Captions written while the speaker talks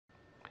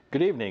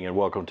Good evening and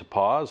welcome to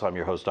Pause. I'm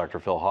your host, Dr.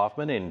 Phil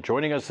Hoffman, and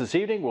joining us this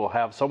evening, we'll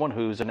have someone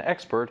who's an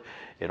expert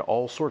in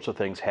all sorts of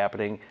things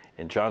happening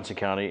in Johnson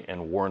County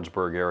and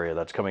Warrensburg area.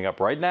 That's coming up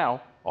right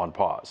now on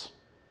Pause.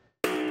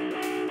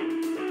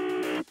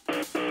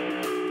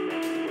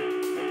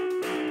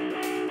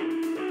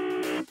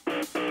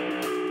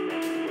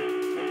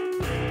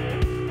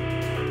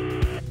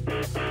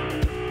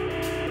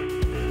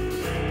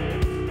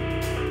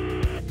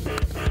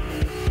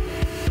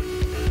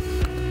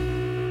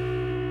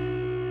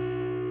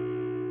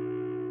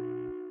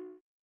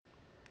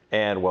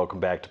 And welcome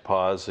back to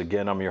Pause.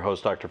 Again, I'm your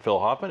host, Dr. Phil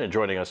Hoffman, and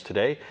joining us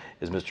today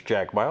is Mr.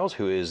 Jack Miles,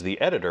 who is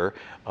the editor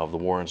of the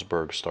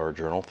Warrensburg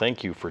Star-Journal.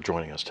 Thank you for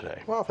joining us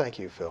today. Well, thank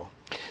you, Phil.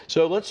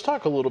 So let's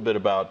talk a little bit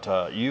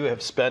about, you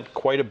have spent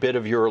quite a bit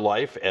of your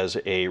life as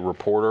a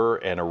reporter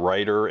and a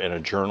writer and a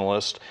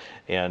journalist,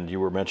 and you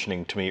were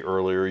mentioning to me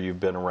earlier you've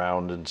been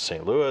around in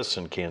St. Louis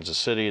and Kansas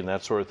City and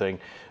that sort of thing.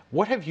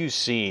 What have you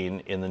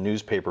seen in the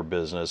newspaper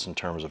business in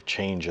terms of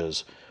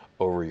changes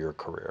over your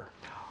career?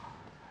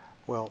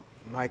 Well,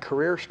 my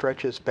career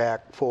stretches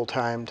back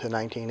full-time to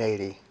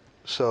 1980,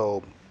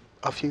 so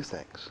a few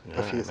things.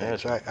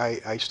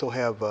 I still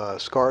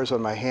have scars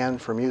on my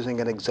hand from using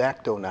an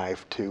X-Acto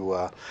knife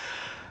to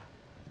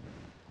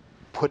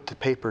put the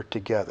paper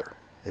together.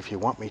 If you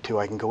want me to,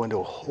 I can go into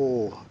a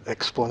whole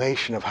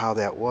explanation of how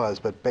that was,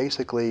 but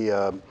basically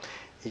you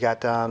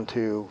got down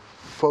to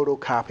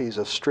photocopies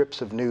of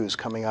strips of news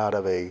coming out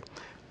of a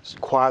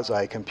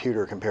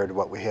quasi-computer compared to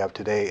what we have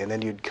today, and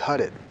then you'd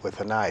cut it with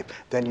a knife.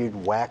 Then you'd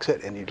wax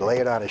it and you'd lay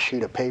it on a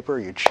sheet of paper,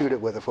 you'd shoot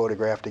it with a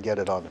photograph to get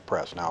it on the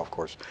press. Now, of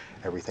course,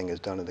 everything is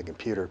done in the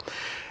computer.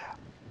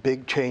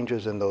 Big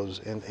changes in those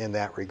in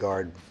that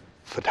regard.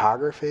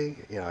 Photography,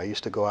 I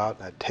used to go out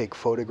and I'd take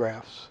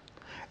photographs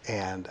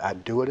and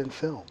I'd do it in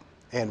film.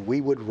 And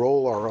we would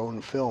roll our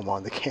own film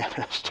on the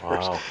canisters.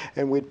 Wow.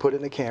 And we'd put it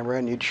in the camera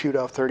and you'd shoot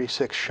off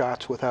 36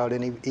 shots without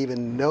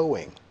even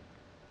knowing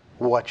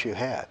what you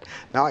had.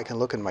 Now I can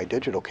look in my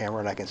digital camera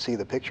and I can see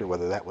the picture,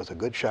 whether that was a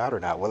good shot or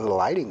not, whether the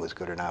lighting was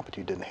good or not, but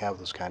you didn't have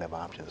those kind of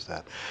options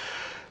then.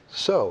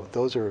 So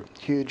those are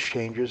huge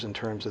changes in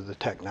terms of the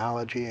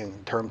technology,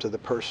 in terms of the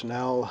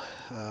personnel,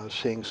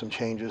 seeing some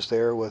changes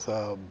there with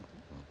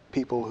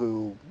people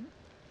who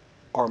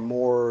are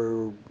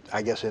more,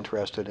 I guess,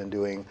 interested in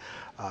doing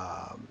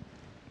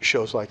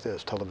shows like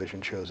this,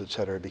 television shows, et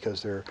cetera,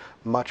 because they're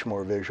much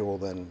more visual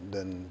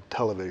than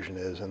television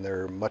is, and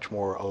they're much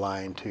more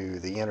aligned to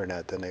the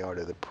internet than they are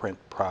to the print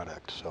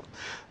product. So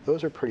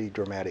those are pretty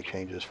dramatic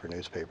changes for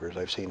newspapers.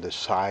 I've seen the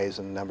size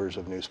and numbers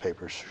of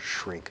newspapers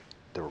shrink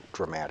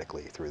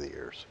dramatically through the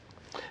years.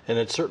 And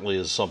it certainly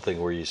is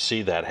something where you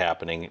see that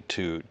happening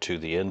to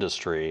the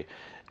industry.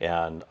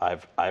 And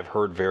I've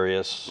heard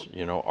various,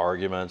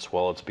 arguments.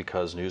 Well, it's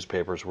because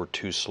newspapers were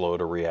too slow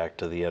to react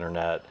to the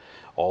internet,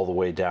 all the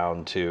way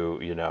down to,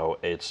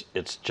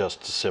 it's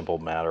just a simple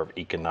matter of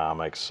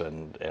economics,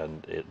 and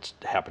it's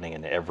happening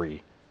in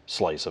every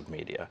slice of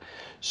media.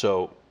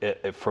 So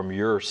from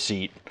your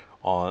seat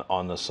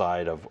on the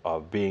side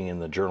of being in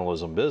the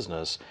journalism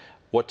business,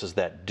 what does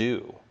that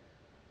do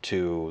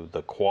to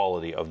the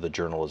quality of the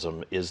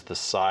journalism? Is the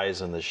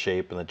size and the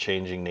shape and the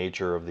changing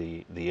nature of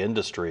the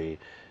industry,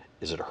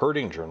 is it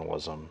hurting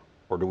journalism,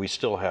 or do we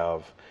still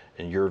have,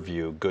 in your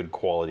view, good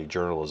quality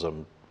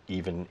journalism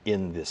even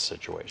in this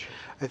situation?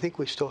 I think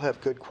we still have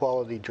good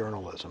quality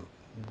journalism.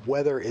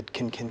 Whether it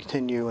can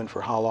continue and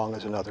for how long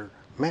is another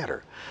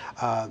matter.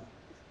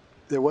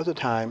 There was a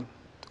time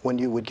when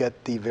you would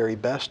get the very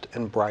best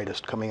and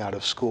brightest coming out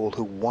of school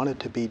who wanted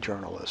to be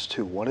journalists,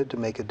 who wanted to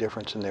make a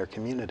difference in their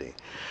community.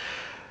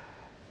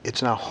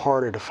 It's now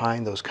harder to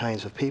find those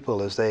kinds of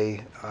people as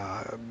they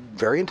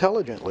very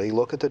intelligently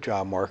look at the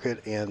job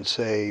market and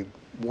say,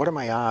 what are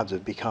my odds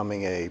of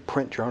becoming a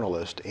print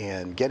journalist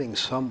and getting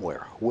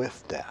somewhere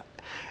with that?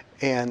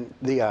 And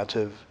the odds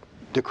have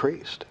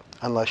decreased,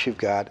 unless you've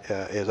got,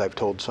 as I've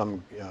told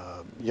some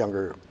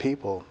younger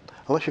people,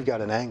 unless you've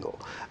got an angle.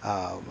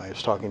 I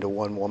was talking to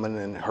one woman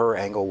and her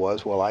angle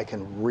was, well, I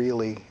can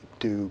really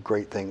do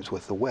great things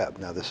with the web.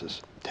 Now this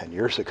is 10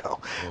 years ago,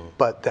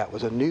 but that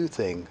was a new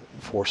thing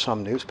for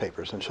some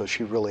newspapers, and so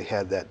she really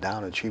had that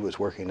down and she was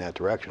working in that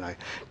direction. I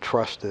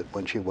trust that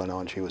when she went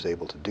on, she was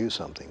able to do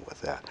something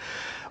with that.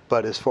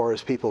 But as far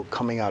as people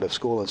coming out of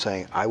school and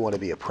saying, I want to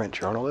be a print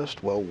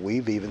journalist, well,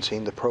 we've even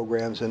seen the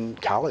programs in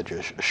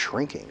colleges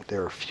shrinking.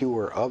 There are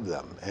fewer of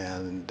them,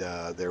 and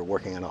they're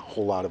working in a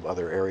whole lot of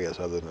other areas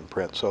other than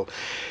print. So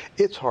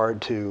it's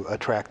hard to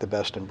attract the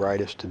best and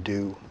brightest to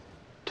do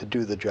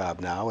the job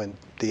now, and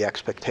the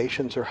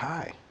expectations are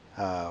high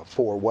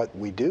for what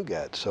we do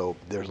get. So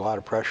there's a lot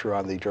of pressure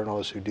on the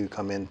journalists who do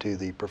come into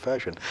the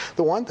profession.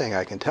 The one thing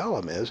I can tell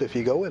them is if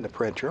you go into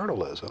print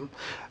journalism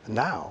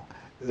now,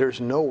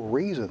 there's no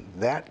reason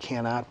that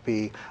cannot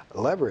be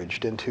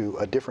leveraged into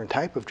a different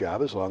type of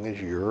job as long as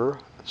you're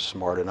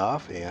smart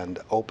enough and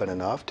open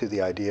enough to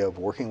the idea of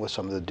working with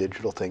some of the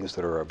digital things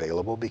that are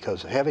available,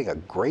 because having a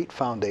great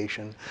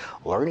foundation,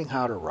 learning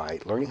how to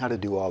write, learning how to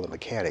do all the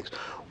mechanics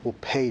will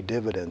pay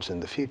dividends in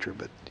the future.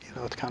 But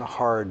it's kind of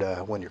hard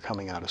when you're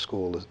coming out of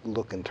school to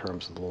look in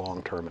terms of the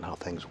long term and how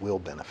things will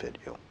benefit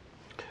you.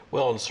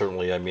 Well, and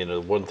certainly, I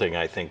mean, one thing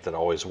I think that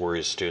always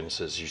worries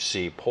students is you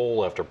see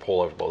poll after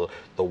poll after poll,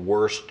 the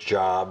worst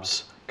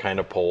jobs kind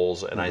of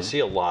polls, and I see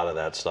a lot of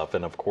that stuff.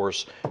 And of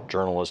course,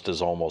 journalist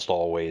is almost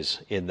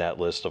always in that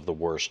list of the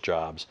worst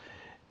jobs.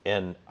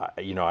 And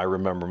I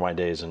remember my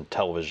days in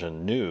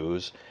television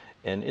news,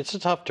 and it's a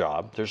tough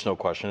job. There's no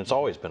question. It's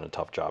always been a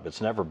tough job.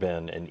 It's never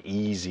been an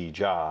easy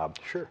job.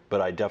 Sure.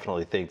 But I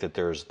definitely think that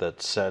there's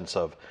that sense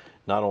of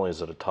not only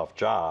is it a tough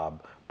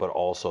job, but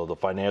also the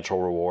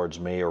financial rewards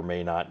may or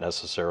may not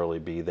necessarily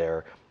be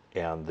there,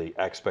 and the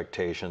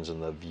expectations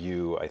and the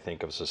view, I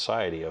think, of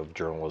society of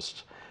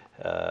journalists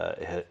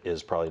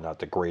is probably not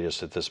the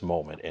greatest at this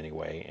moment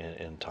anyway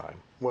in time.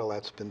 Well,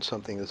 that's been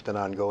something that's been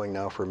ongoing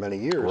now for many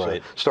years,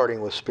 Right.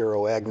 starting with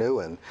Spiro Agnew,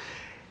 and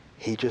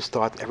he just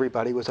thought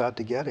everybody was out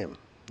to get him.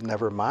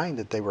 Never mind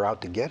that they were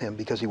out to get him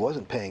because he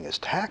wasn't paying his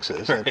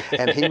taxes,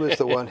 and he was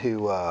the one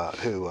who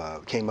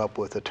came up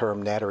with the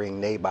term nattering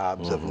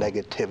nabobs of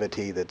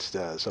negativity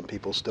that some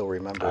people still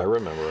remember. I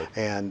remember it.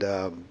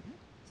 And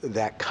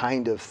that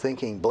kind of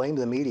thinking, blame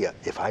the media.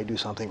 If I do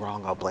something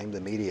wrong, I'll blame the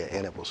media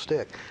and it will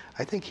stick.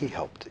 I think he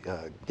helped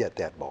get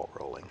that ball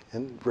rolling.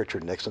 And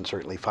Richard Nixon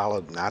certainly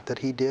followed. Not that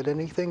he did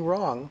anything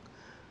wrong,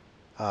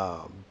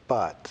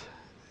 but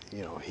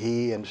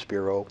he and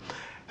Spiro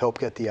helped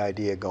get the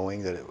idea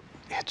going that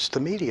it's the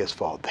media's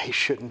fault. They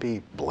shouldn't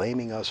be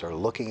blaming us or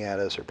looking at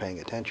us or paying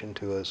attention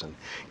to us. And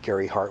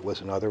Gary Hart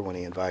was another when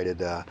he invited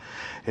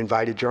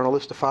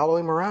journalists to follow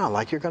him around,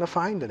 like you're going to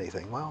find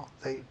anything. Well,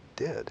 they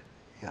did.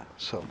 Yeah.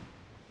 So,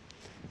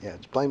 yeah,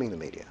 it's blaming the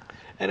media.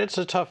 And it's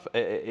a tough,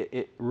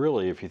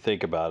 really, if you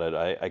think about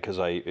it, because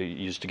I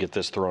used to get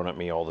this thrown at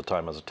me all the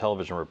time as a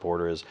television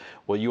reporter is,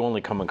 well, you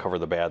only come and cover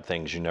the bad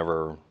things. You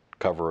never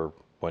cover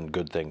when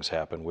good things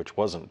happen, which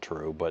wasn't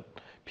true, but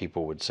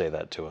people would say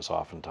that to us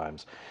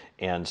oftentimes.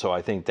 And so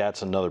I think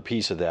that's another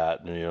piece of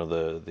that,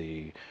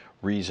 the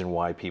reason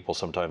why people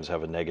sometimes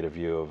have a negative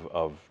view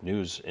of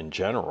news in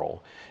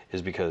general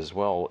is because,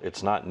 well,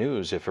 it's not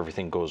news if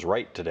everything goes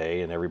right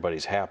today and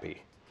everybody's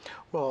happy.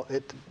 Well,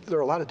 there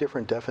are a lot of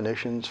different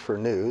definitions for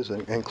news,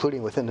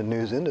 including within the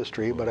news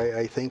industry, but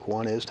I think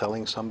one is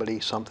telling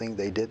somebody something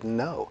they didn't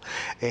know.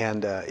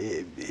 And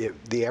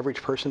the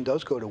average person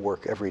does go to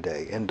work every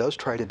day and does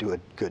try to do a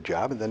good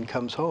job and then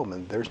comes home,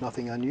 and there's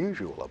nothing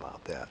unusual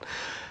about that.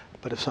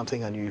 But if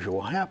something unusual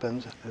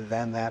happens,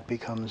 then that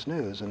becomes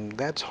news, and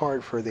that's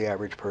hard for the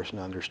average person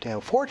to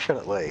understand.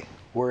 Fortunately,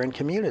 we're in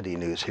community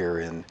news here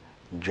in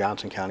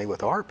Johnson County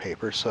with our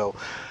paper, so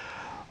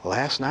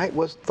last night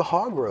was the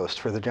hog roast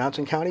for the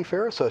Johnson County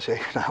Fair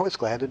Association. I was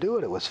glad to do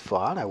it. It was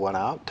fun. I went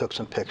out, took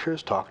some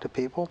pictures, talked to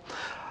people.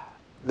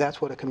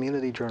 That's what a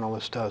community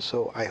journalist does.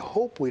 So I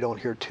hope we don't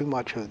hear too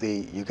much of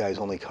you guys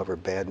only cover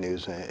bad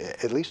news,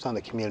 at least on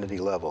the community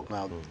level.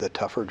 Now, the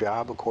tougher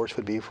job, of course,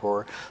 would be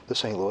for the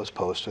St. Louis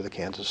Post or the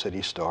Kansas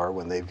City Star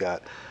when they've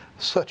got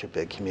such a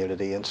big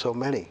community and so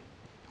many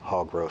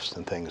hog roasts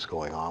and things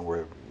going on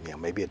where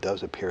maybe it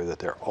does appear that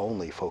they're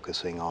only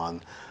focusing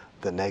on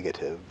the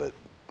negative, but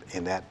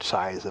in that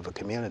size of a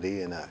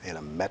community, in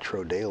a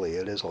metro daily,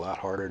 it is a lot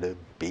harder to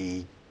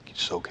be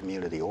so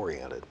community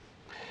oriented.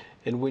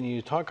 And when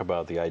you talk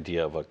about the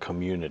idea of a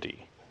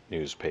community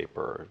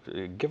newspaper,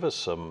 give us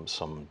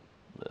some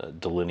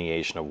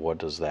delineation of what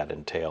does that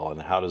entail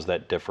and how does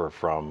that differ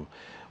from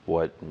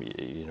what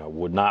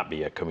would not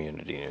be a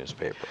community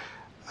newspaper?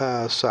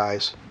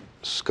 Size,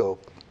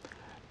 scope.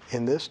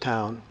 In this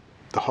town,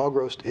 the hog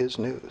roast is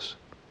news.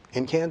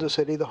 In Kansas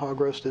City, the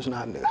hog roast is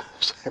not news.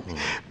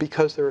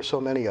 Because there are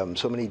so many of them,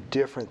 so many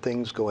different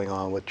things going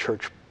on with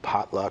church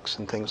potlucks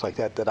and things like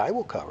that I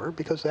will cover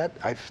because that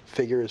I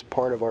figure is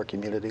part of our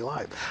community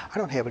life. I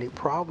don't have any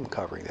problem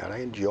covering that. I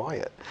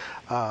enjoy it.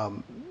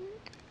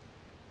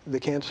 The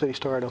Kansas City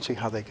Star, I don't see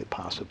how they could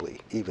possibly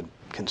even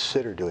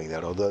consider doing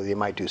that, although they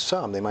might do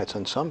some. They might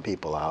send some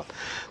people out.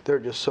 There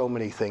are just so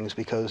many things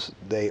because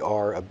they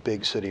are a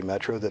big city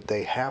metro that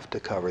they have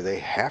to cover. They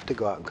have to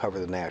go out and cover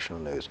the national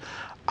news.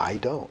 I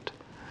don't.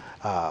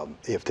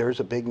 If there's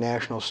a big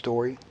national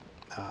story,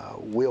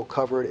 we'll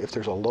cover it if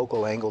there's a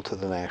local angle to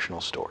the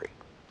national story.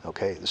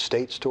 Okay, the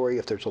state story,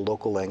 if there's a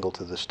local angle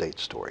to the state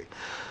story.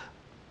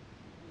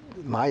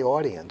 My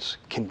audience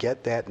can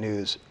get that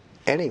news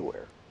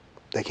anywhere.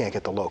 They can't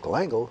get the local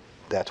angle.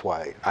 That's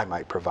why I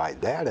might provide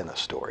that in a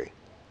story.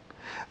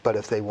 But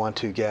if they want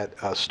to get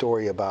a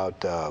story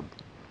about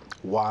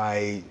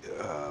why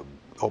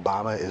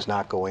Obama is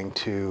not going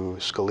to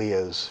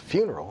Scalia's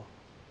funeral,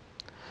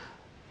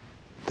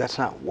 that's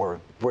not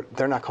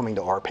they're not coming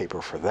to our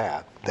paper for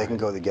that. They can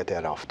go to get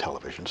that off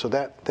television. So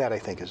that I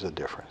think is the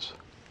difference.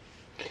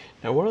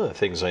 Now, one of the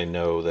things I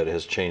know that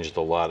has changed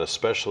a lot,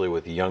 especially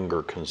with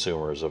younger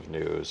consumers of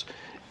news,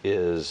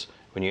 is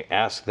when you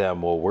ask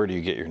them, well, where do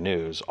you get your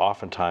news?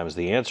 Oftentimes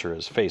the answer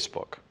is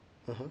Facebook,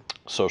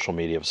 social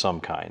media of some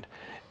kind.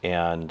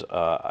 And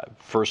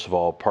first of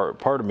all,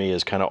 part of me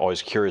is kind of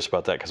always curious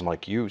about that because I'm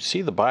like, you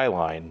see the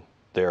byline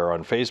there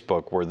on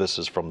Facebook where this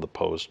is from the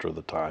Post or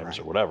the Times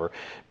or whatever,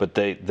 but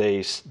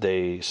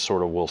they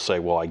sort of will say,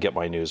 well, I get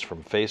my news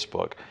from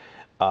Facebook.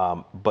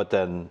 But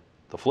then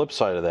the flip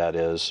side of that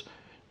is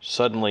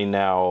suddenly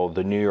now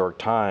the New York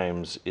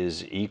Times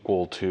is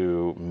equal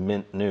to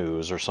Mint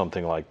News or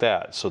something like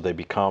that. So they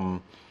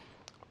become,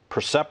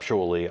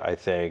 perceptually, I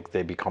think,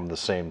 they become the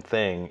same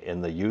thing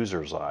in the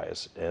user's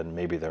eyes, and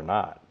maybe they're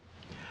not.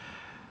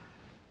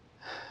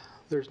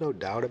 There's no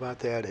doubt about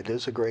that. It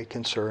is a great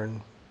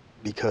concern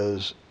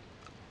because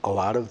a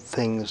lot of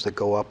things that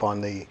go up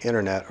on the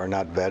internet are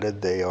not vetted.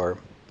 They are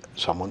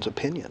someone's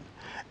opinion.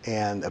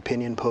 And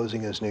opinion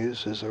posing as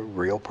news is a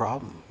real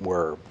problem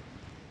where,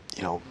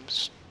 you know,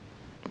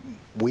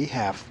 we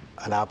have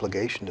an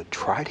obligation to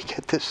try to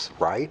get this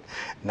right,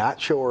 not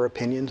show our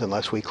opinions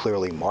unless we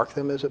clearly mark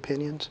them as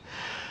opinions.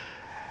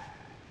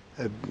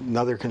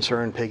 Another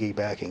concern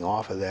piggybacking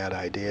off of that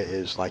idea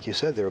is, like you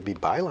said, there will be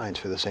bylines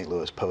for the St.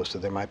 Louis Post,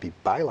 and there might be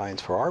bylines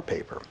for our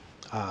paper.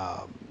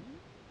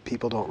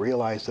 People don't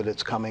realize that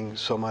it's coming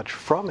so much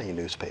from a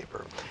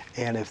newspaper.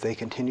 And if they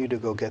continue to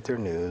go get their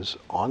news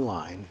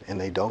online and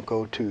they don't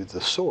go to the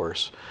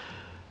source,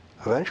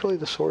 eventually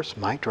the source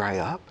might dry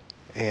up.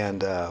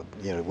 And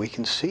you know, we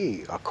can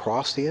see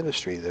across the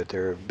industry that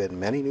there have been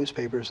many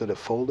newspapers that have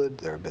folded.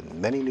 There have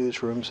been many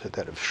newsrooms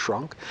that have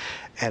shrunk.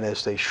 And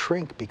as they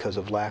shrink because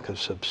of lack of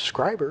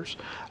subscribers,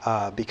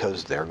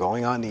 because they're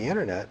going on the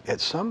internet,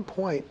 at some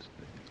point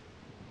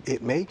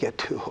it may get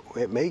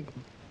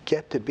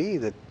to be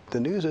that the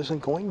news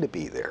isn't going to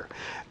be there.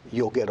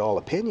 You'll get all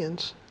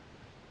opinions,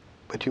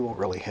 but you won't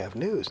really have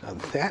news. Now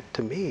that,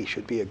 to me,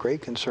 should be a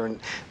great concern,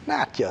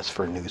 not just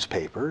for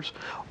newspapers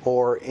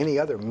or any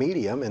other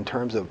medium in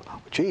terms of,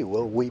 gee,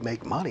 will we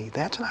make money?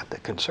 That's not the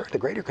concern. The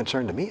greater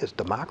concern to me is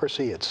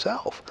democracy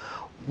itself.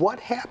 What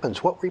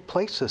happens? What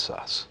replaces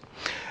us?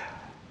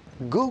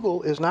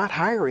 Google is not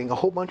hiring a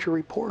whole bunch of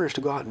reporters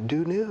to go out and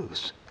do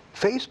news.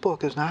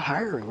 Facebook is not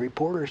hiring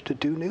reporters to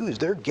do news.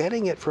 They're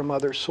getting it from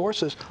other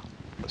sources.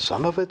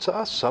 Some of it's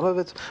us,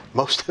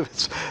 most of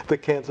it's the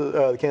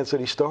Kansas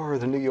City Star, or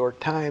the New York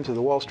Times, or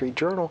the Wall Street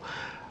Journal.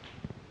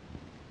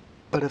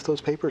 But if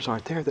those papers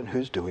aren't there, then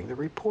who's doing the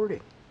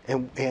reporting?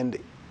 And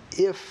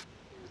if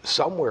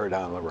somewhere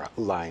down the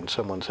line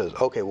someone says,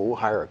 okay, well, we'll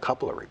hire a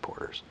couple of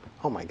reporters.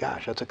 Oh my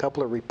gosh, that's a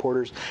couple of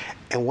reporters,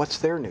 and what's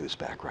their news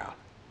background?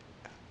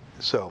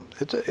 So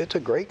it's a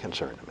great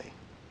concern to me.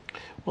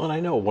 Well, and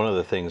I know one of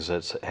the things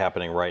that's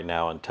happening right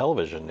now in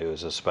television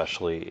news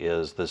especially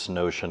is this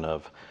notion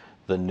of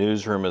the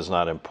newsroom is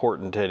not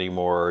important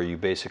anymore. You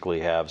basically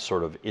have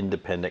sort of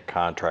independent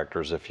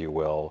contractors, if you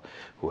will,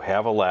 who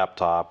have a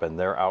laptop and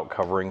they're out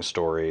covering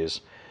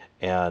stories.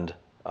 And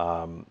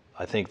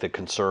I think the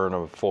concern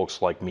of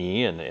folks like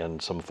me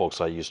and some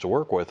folks I used to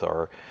work with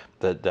are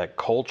that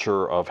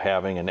culture of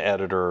having an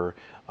editor,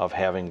 of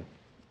having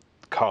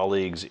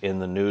colleagues in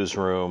the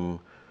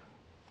newsroom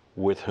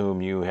with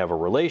whom you have a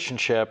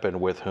relationship and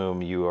with whom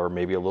you are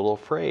maybe a little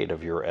afraid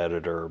of your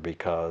editor,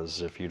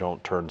 because if you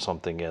don't turn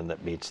something in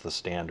that meets the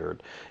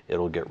standard,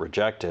 it'll get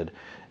rejected.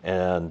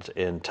 And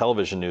in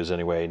television news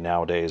anyway,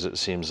 nowadays it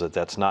seems that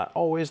that's not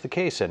always the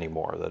case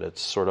anymore, that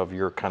it's sort of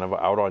you're kind of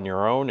out on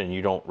your own and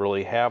you don't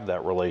really have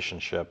that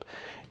relationship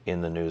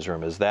in the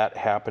newsroom. Is that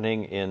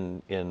happening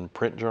in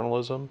print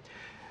journalism?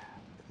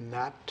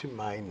 Not to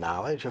my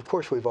knowledge. Of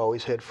course, we've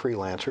always had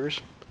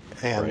freelancers.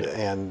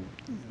 And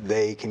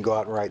they can go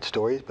out and write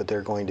stories, but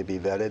they're going to be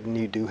vetted. And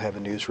you do have a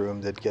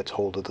newsroom that gets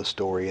hold of the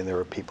story, and there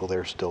are people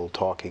there still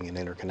talking and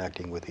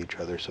interconnecting with each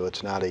other. So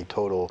it's not a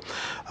total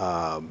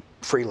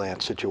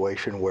freelance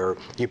situation where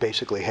you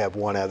basically have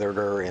one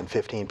editor and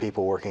 15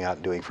 people working out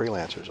and doing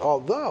freelancers.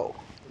 Although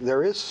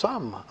there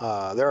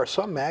are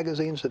some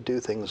magazines that do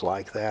things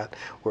like that,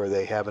 where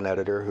they have an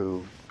editor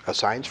who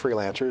assigns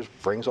freelancers,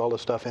 brings all the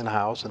stuff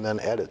in-house, and then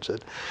edits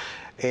it.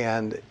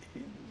 And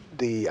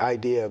the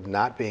idea of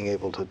not being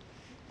able to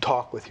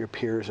talk with your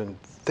peers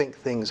and think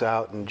things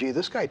out and, gee,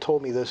 this guy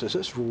told me this. Does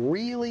this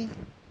really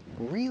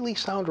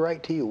sound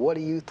right to you? What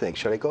do you think?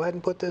 Should I go ahead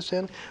and put this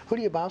in? Who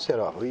do you bounce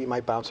that off? Well, you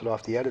might bounce it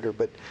off the editor,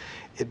 but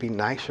it'd be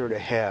nicer to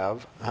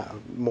have,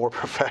 more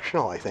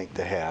professional, I think,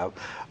 to have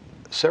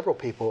several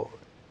people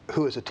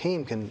who as a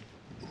team can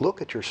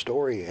look at your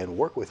story and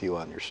work with you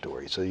on your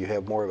story. So you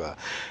have more of a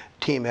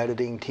team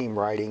editing, team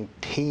writing,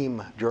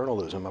 team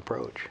journalism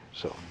approach.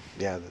 So,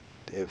 yeah.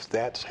 If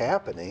that's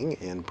happening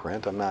in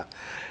print, I'm not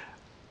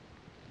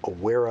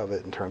aware of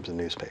it in terms of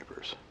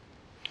newspapers.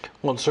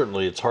 Well, and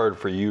certainly it's hard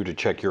for you to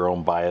check your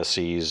own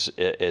biases.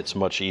 It's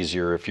much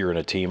easier if you're in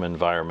a team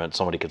environment.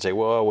 Somebody could say,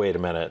 well, wait a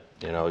minute,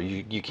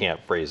 you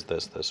can't phrase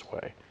this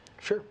way.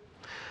 Sure.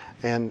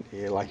 And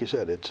like you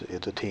said,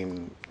 it's a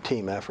team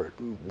effort.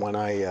 When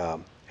I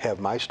have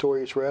my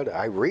stories read,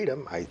 I read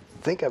them. I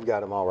think I've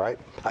got them all right.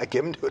 I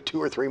give them to 2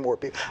 or 3 more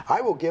people.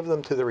 I will give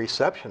them to the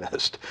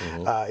receptionist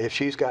if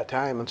she's got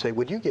time and say,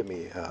 would you give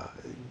me,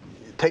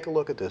 take a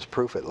look at this,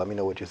 proof it, let me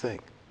know what you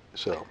think.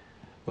 So.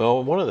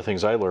 Well, one of the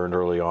things I learned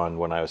early on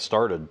when I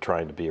started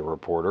trying to be a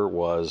reporter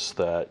was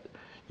that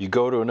you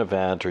go to an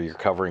event or you're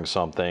covering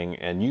something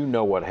and you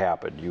know what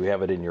happened. You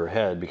have it in your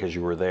head because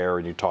you were there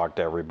and you talked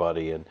to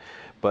everybody.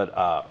 But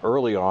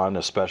early on,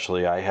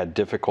 especially, I had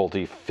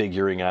difficulty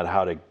figuring out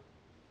how to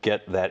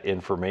get that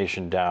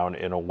information down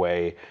in a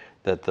way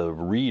that the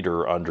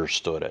reader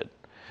understood it.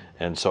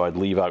 And so I'd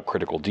leave out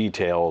critical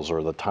details,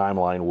 or the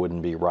timeline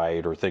wouldn't be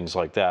right, or things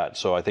like that.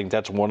 So I think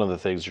that's one of the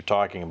things you're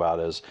talking about,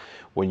 is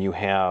when you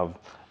have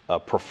a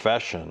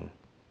profession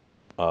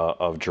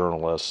of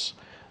journalists,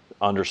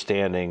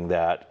 understanding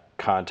that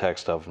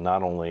context of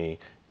not only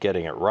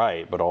getting it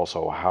right, but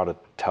also how to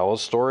tell a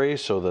story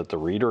so that the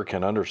reader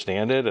can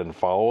understand it and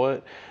follow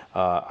it.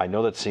 I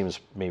know that seems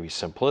maybe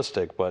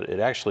simplistic, but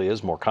it actually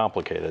is more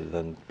complicated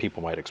than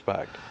people might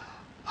expect.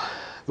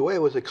 The way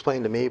it was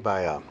explained to me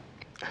by a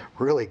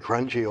really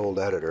grungy old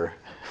editor,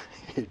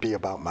 he'd be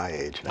about my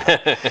age now.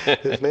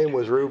 His name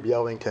was Rube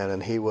Yellington,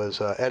 and he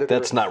was editor.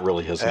 That's not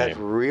really his That's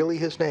name. really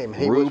his name.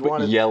 He Rube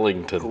was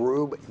Yellington.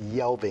 Rube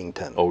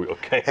Yelvington. Oh,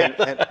 okay.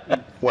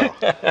 Well,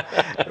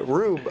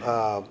 Rube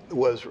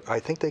was, I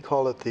think they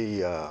call it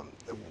the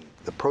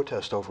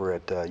protest over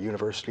at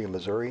University of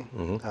Missouri,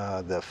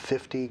 the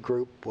 50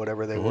 group,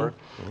 whatever they were.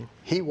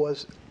 He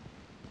was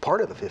part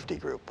of the 50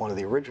 group, one of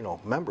the original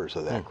members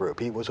of that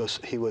group. He was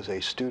a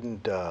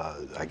student,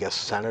 I guess,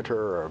 senator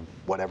or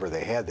whatever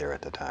they had there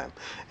at the time,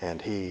 and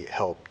he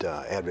helped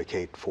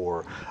advocate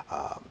for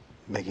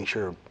making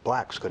sure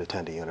blacks could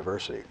attend a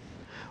university.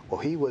 Well,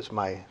 he was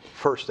my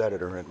first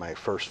editor at my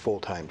first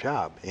full-time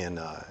job in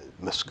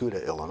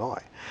Mascoutah,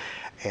 Illinois,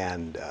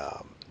 and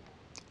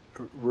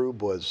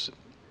Rube was,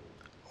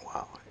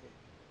 wow,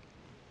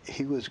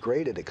 he was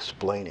great at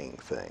explaining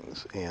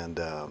things, and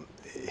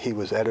he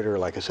was editor,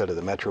 like I said, of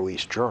the Metro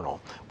East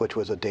Journal, which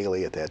was a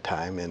daily at that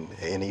time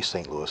in East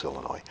St. Louis,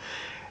 Illinois.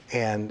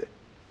 And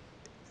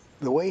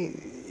the way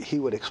he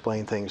would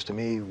explain things to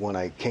me when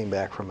I came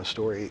back from a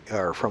story,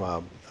 or from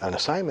an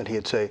assignment,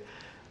 he'd say,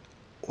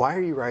 "Why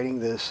are you writing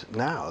this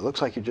now? It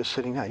looks like you're just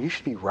sitting down. You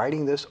should be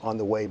writing this on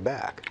the way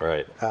back."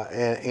 Right.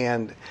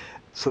 And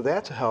so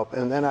that's a help.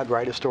 And then I'd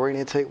write a story and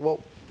he'd say, "Well,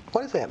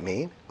 what does that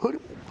mean?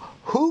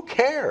 Who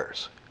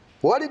cares?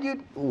 What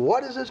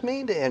does this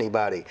mean to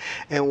anybody?"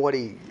 And what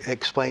he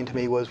explained to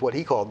me was what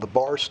he called the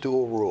bar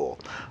stool rule.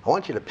 I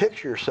want you to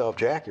picture yourself,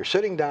 Jack, you're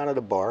sitting down at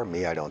a bar.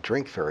 Me, I don't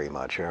drink very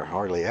much, or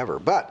hardly ever.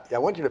 But I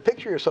want you to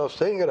picture yourself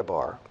sitting at a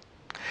bar,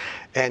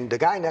 and the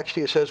guy next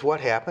to you says,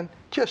 "What happened?"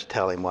 Just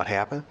tell him what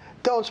happened.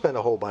 Don't spend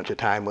a whole bunch of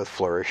time with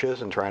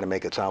flourishes and trying to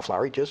make it sound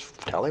flowery. Just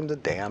tell him the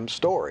damn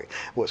story,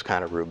 was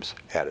kind of Rube's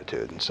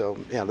attitude. And so,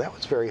 yeah, that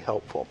was very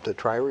helpful to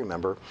try to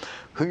remember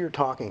who you're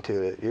talking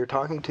to. You're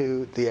talking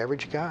to the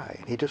average guy.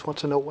 He just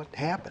wants to know what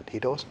happened. He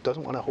doesn't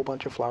want a whole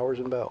bunch of flowers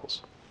and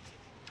bells.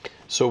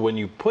 So when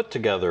you put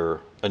together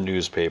a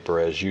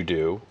newspaper, as you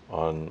do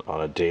on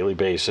a daily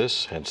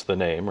basis, hence the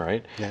name,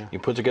 right? Yeah. You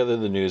put together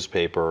the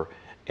newspaper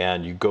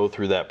and you go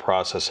through that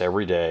process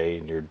every day,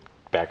 and you're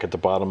back at the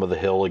bottom of the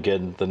hill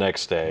again the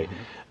next day.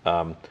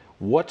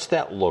 What's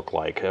that look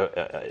like?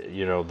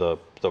 You know,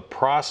 the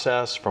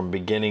process from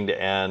beginning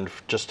to end,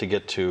 just to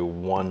get to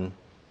one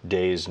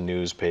day's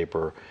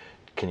newspaper.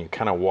 Can you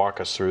kind of walk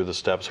us through the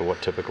steps of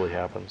what typically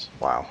happens?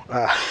 Wow.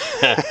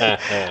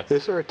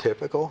 These are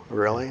typical,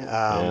 really.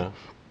 Yeah.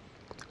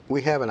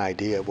 We have an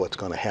idea of what's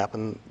going to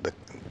happen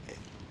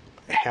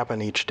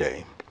each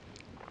day.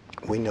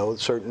 We know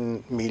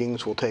certain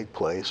meetings will take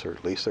place, or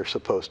at least they're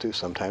supposed to.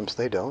 Sometimes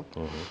they don't.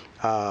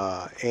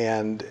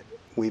 And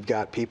we've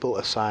got people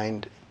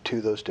assigned to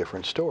those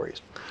different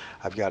stories.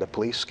 I've got a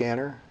police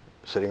scanner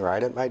sitting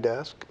right at my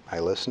desk. I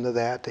listen to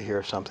that to hear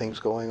if something's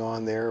going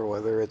on there,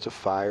 whether it's a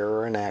fire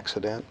or an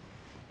accident.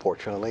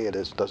 Fortunately,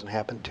 it doesn't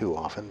happen too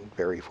often,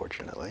 very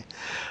fortunately.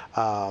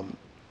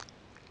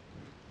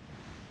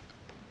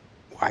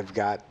 I've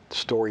got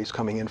stories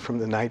coming in from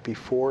the night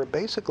before.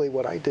 Basically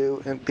what I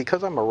do, and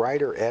because I'm a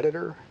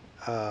writer-editor,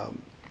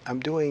 I'm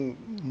doing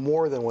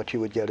more than what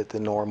you would get at the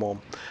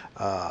normal,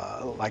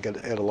 like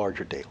at a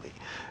larger daily.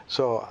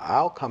 So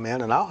I'll come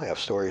in and I'll have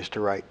stories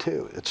to write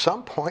too. At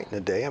some point in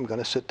the day, I'm going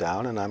to sit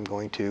down and I'm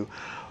going to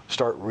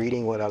start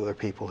reading what other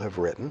people have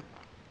written.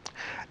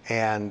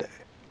 And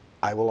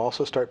I will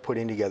also start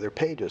putting together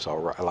pages.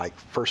 Like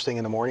first thing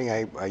in the morning,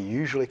 I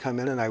usually come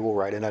in and I will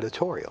write an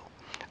editorial.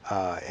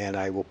 And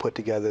I will put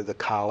together the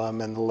column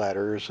and the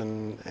letters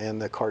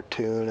and the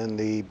cartoon and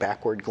the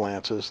backward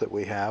glances that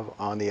we have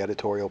on the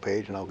editorial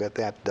page, and I'll get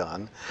that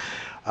done.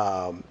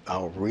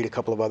 I'll read a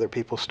couple of other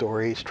people's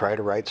stories, try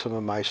to write some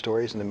of my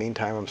stories. In the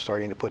meantime, I'm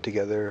starting to put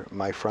together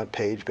my front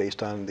page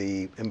based on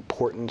the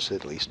importance,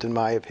 at least in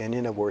my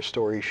opinion, of where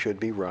stories should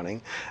be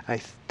running. I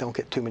don't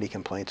get too many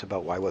complaints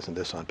about why wasn't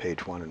this on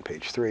page 1 and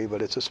page 3,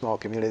 but it's a small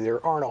community.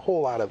 There aren't a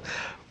whole lot of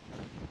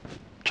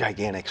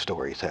gigantic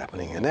stories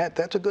happening, and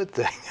that's a good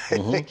thing, I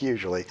think,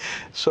 usually.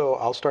 So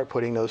I'll start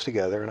putting those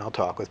together, and I'll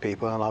talk with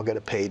people, and I'll get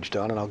a page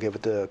done, and I'll give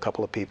it to a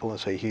couple of people and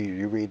say, "Here,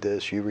 you read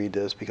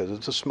this," because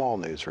it's a small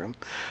newsroom,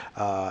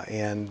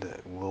 and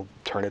we'll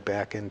turn it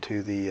back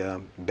into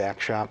the back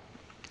shop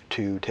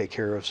to take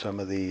care of some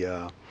of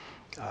the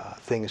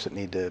things that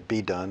need to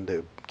be done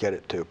to get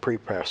it to a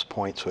pre-press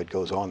point so it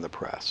goes on the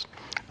press.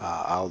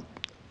 I'll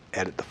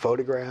edit the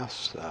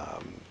photographs.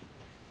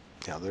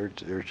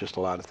 There's just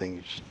a lot of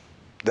things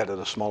that at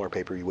a smaller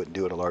paper you wouldn't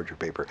do at a larger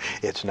paper.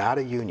 It's not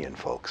a union,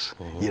 folks.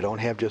 You don't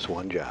have just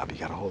one job. You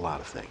got a whole lot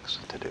of things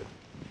to do.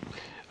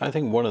 I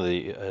think one of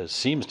the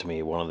seems to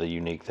me one of the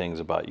unique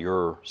things about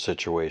your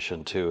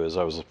situation too is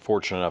I was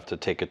fortunate enough to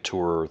take a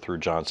tour through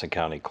Johnson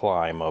County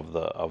Climb of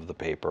the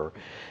paper,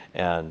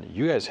 and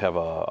you guys have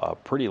a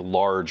pretty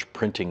large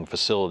printing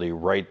facility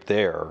right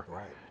there.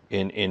 Right.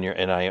 In your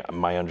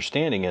my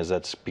understanding is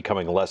that's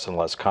becoming less and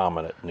less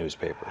common at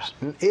newspapers.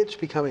 It's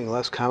becoming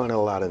less common in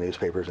a lot of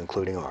newspapers,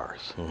 including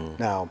ours.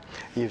 Now,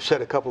 you've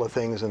said a couple of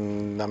things,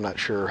 and I'm not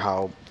sure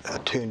how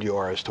attuned you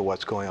are as to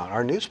what's going on.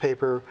 Our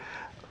newspaper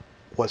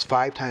was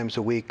 5 times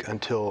a week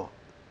until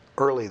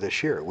early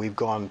this year. We've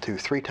gone to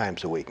 3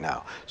 times a week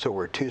now. So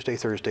we're Tuesday,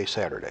 Thursday,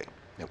 Saturday.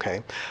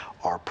 Okay.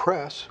 Our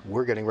press,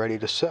 we're getting ready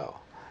to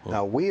sell.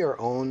 Now, we are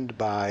owned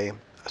by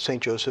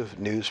St. Joseph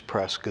News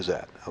Press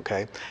Gazette.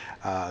 Okay.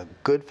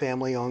 Good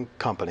family-owned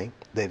company.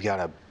 They've got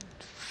a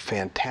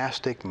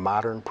fantastic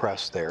modern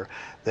press there.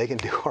 They can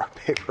do our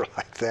paper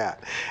like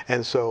that.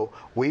 And so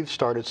we've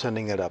started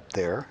sending it up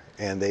there,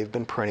 and they've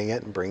been printing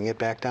it and bringing it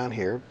back down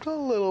here. A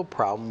little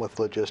problem with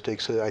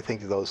logistics. I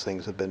think those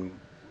things have been,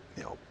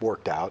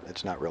 worked out.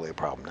 It's not really a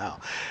problem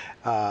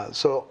now.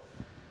 So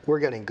we're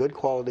getting good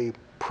quality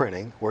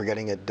printing. We're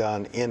getting it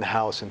done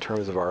in-house in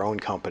terms of our own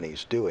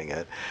companies doing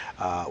it.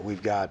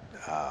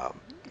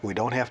 We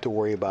don't have to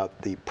worry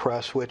about the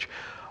press, which,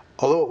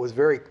 although it was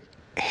very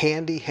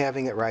handy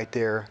having it right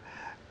there,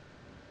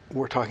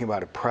 we're talking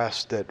about a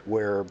press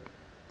where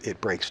it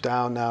breaks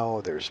down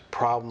now. There's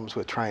problems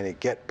with trying to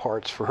get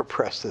parts for a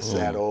press that's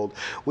that old.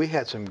 We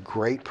had some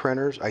great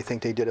printers. I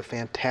think they did a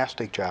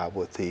fantastic job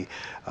with the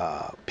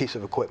piece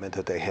of equipment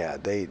that they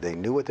had. They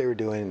knew what they were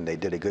doing, and they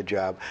did a good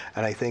job.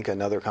 And I think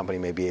another company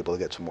may be able to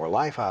get some more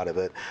life out of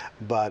it.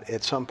 But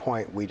at some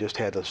point, we just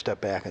had to step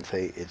back and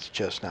say it's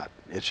just not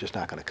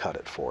going to cut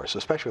it for us,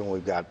 especially when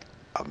we've got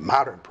a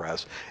modern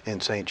press in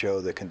St. Joe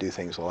that can do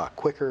things a lot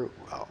quicker,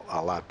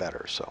 a lot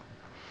better.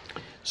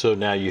 So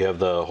now you have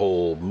the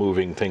whole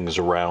moving things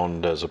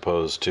around as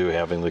opposed to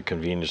having the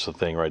convenience of the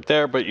thing right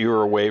there, but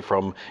you're away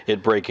from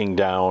it breaking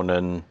down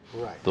and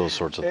those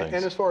sorts of things.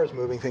 And as far as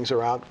moving things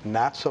around,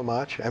 not so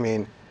much. I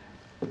mean,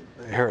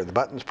 here, the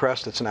button's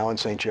pressed, it's now in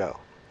St. Joe.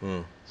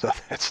 So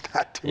that's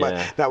not too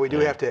much. Now, we do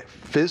have to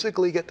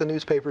physically get the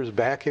newspapers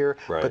back here,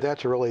 but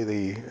that's really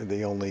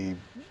the only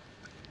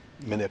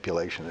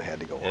manipulation that had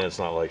to go on. And it's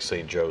not like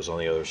St. Joe's on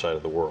the other side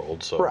of the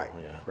world. So, right.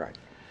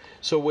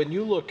 So when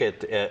you look at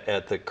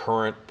the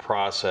current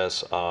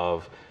process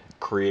of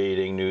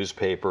creating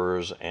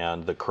newspapers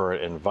and the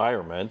current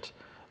environment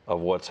of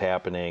what's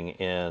happening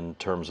in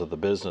terms of the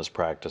business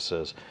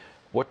practices,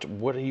 what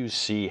do you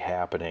see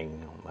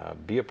happening?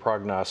 Be a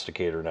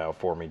prognosticator now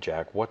for me,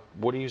 Jack. What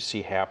do you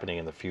see happening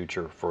in the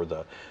future for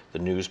the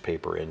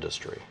newspaper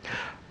industry?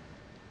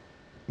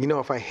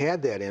 If I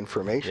had that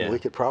information, we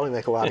could probably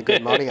make a lot of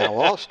good money on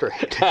Wall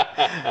Street.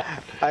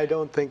 I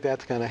don't think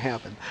that's going to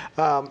happen.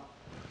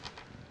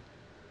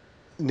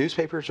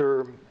 Newspapers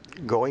are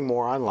going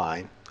more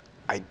online.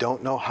 I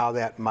don't know how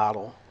that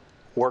model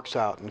works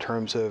out in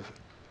terms of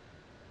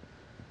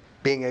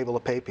being able to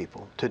pay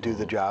people to do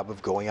the job of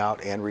going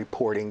out and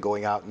reporting,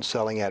 going out and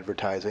selling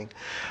advertising.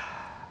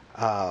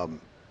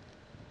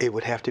 It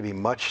would have to be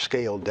much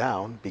scaled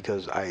down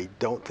because I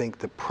don't think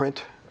the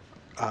print,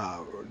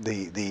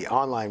 the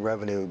online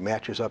revenue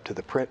matches up to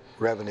the print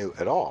revenue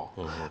at all.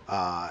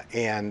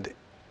 And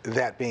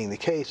that being the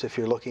case, if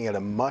you're looking at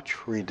a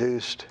much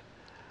reduced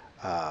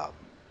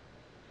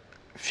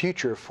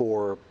future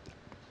for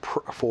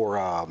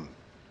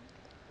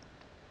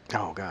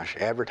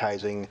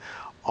advertising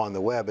on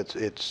the web,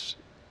 it's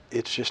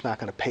just not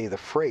going to pay the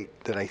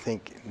freight that I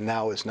think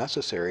now is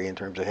necessary in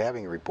terms of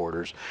having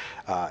reporters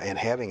and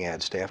having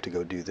ad staff to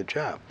go do the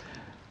job.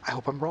 I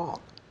hope I'm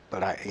wrong,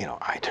 but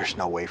there's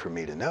no way for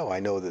me to know. I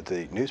know that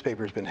the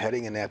newspaper's been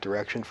heading in that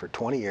direction for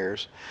 20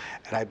 years,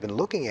 and I've been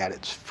looking at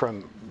it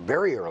from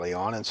very early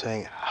on and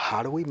saying,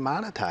 how do we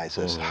monetize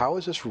this? How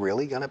is this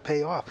really going to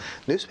pay off?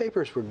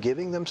 Newspapers were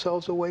giving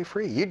themselves away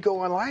free. You'd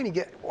go online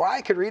and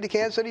I could read the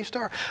Kansas City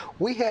Star.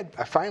 I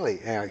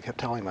kept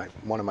telling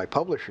one of my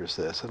publishers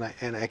this,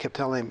 and I kept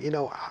telling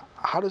him,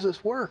 how does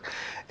this work?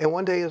 And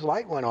one day his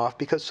light went off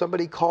because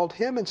somebody called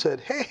him and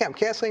said, hey, I'm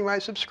canceling my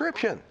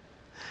subscription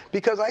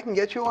because I can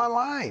get you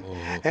online.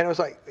 And it was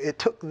like, it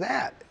took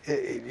that.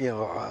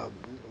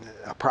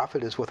 A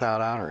prophet is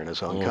without honor in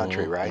his own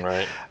country,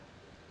 right?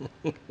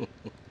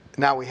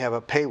 Now we have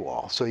a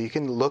paywall, so you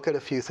can look at a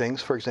few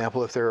things. For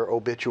example, if there are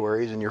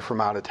obituaries and you're from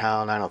out of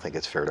town, I don't think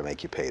it's fair to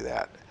make you pay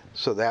that.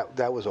 So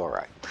that was all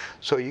right.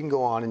 So you can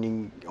go on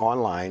and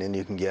online and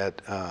you can get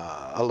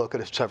a look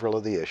at several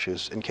of the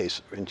issues in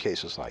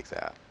cases like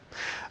that.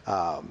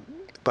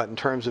 But in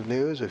terms of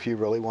news, if you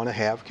really want to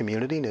have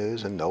community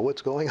news and know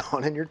what's going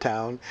on in your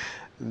town,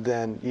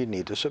 then you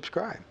need to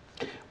subscribe.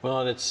 Well,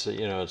 and it's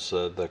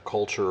the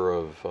culture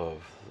of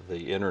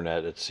the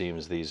internet, it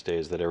seems these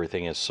days that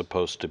everything is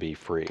supposed to be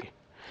free.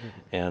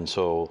 And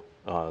so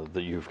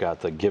you've got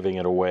the giving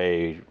it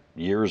away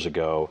years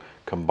ago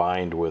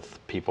combined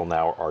with people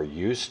now are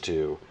used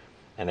to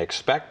and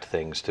expect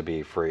things to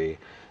be free.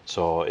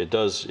 So it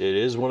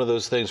is one of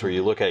those things where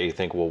you look at it, you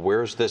think, well,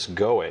 where's this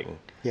going?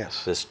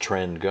 Yes. This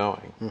trend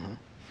going?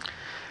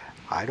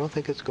 I don't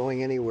think it's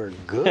going anywhere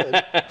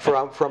good.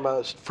 from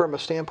a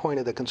standpoint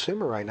of the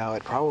consumer right now,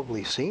 it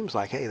probably seems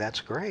like, hey, that's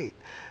great.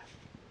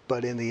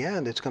 But in the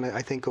end, it's going to,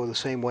 I think, go the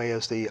same way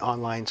as the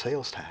online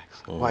sales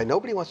tax. Why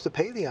nobody wants to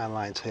pay the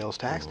online sales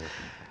tax.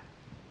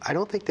 I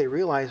don't think they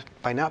realize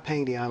by not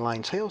paying the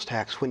online sales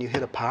tax, when you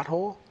hit a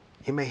pothole,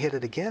 you may hit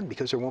it again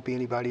because there won't be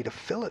anybody to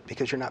fill it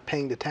because you're not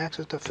paying the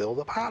taxes to fill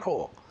the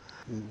pothole.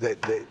 The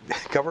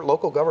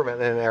local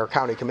government and our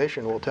county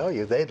commission will tell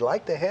you they'd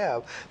like to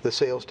have the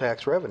sales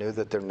tax revenue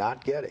that they're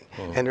not getting.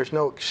 And there's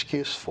no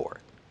excuse for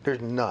it.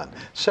 There's none.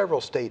 Several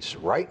states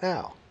right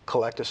now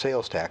collect a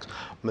sales tax.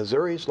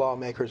 Missouri's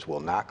lawmakers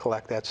will not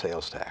collect that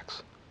sales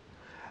tax.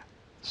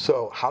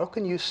 So how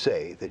can you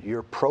say that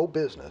you're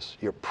pro-business,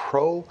 you're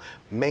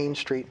pro-Main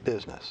Street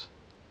business,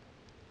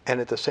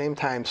 and at the same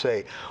time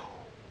say,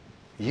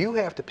 you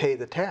have to pay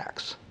the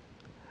tax,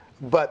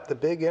 but the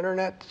big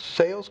internet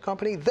sales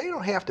company, they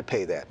don't have to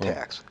pay that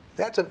tax.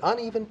 That's an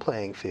uneven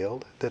playing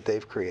field that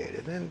they've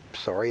created, and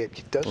sorry,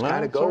 it does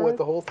kind of go with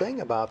the whole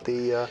thing about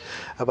the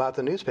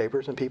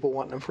newspapers and people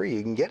wanting them free.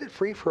 You can get it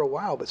free for a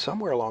while, but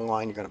somewhere along the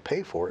line you're going to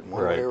pay for it in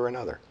one way or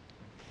another.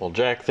 Well,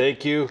 Jack,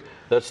 thank you.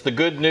 That's the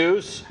good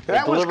news.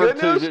 That was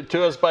delivered good news.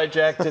 to us by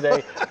Jack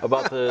today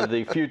about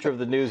the future of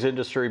the news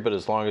industry. But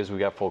as long as we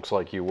got folks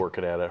like you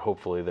working at it,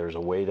 hopefully there's a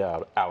way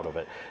out of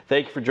it.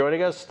 Thank you for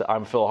joining us.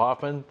 I'm Phil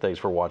Hoffman. Thanks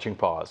for watching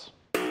Pause.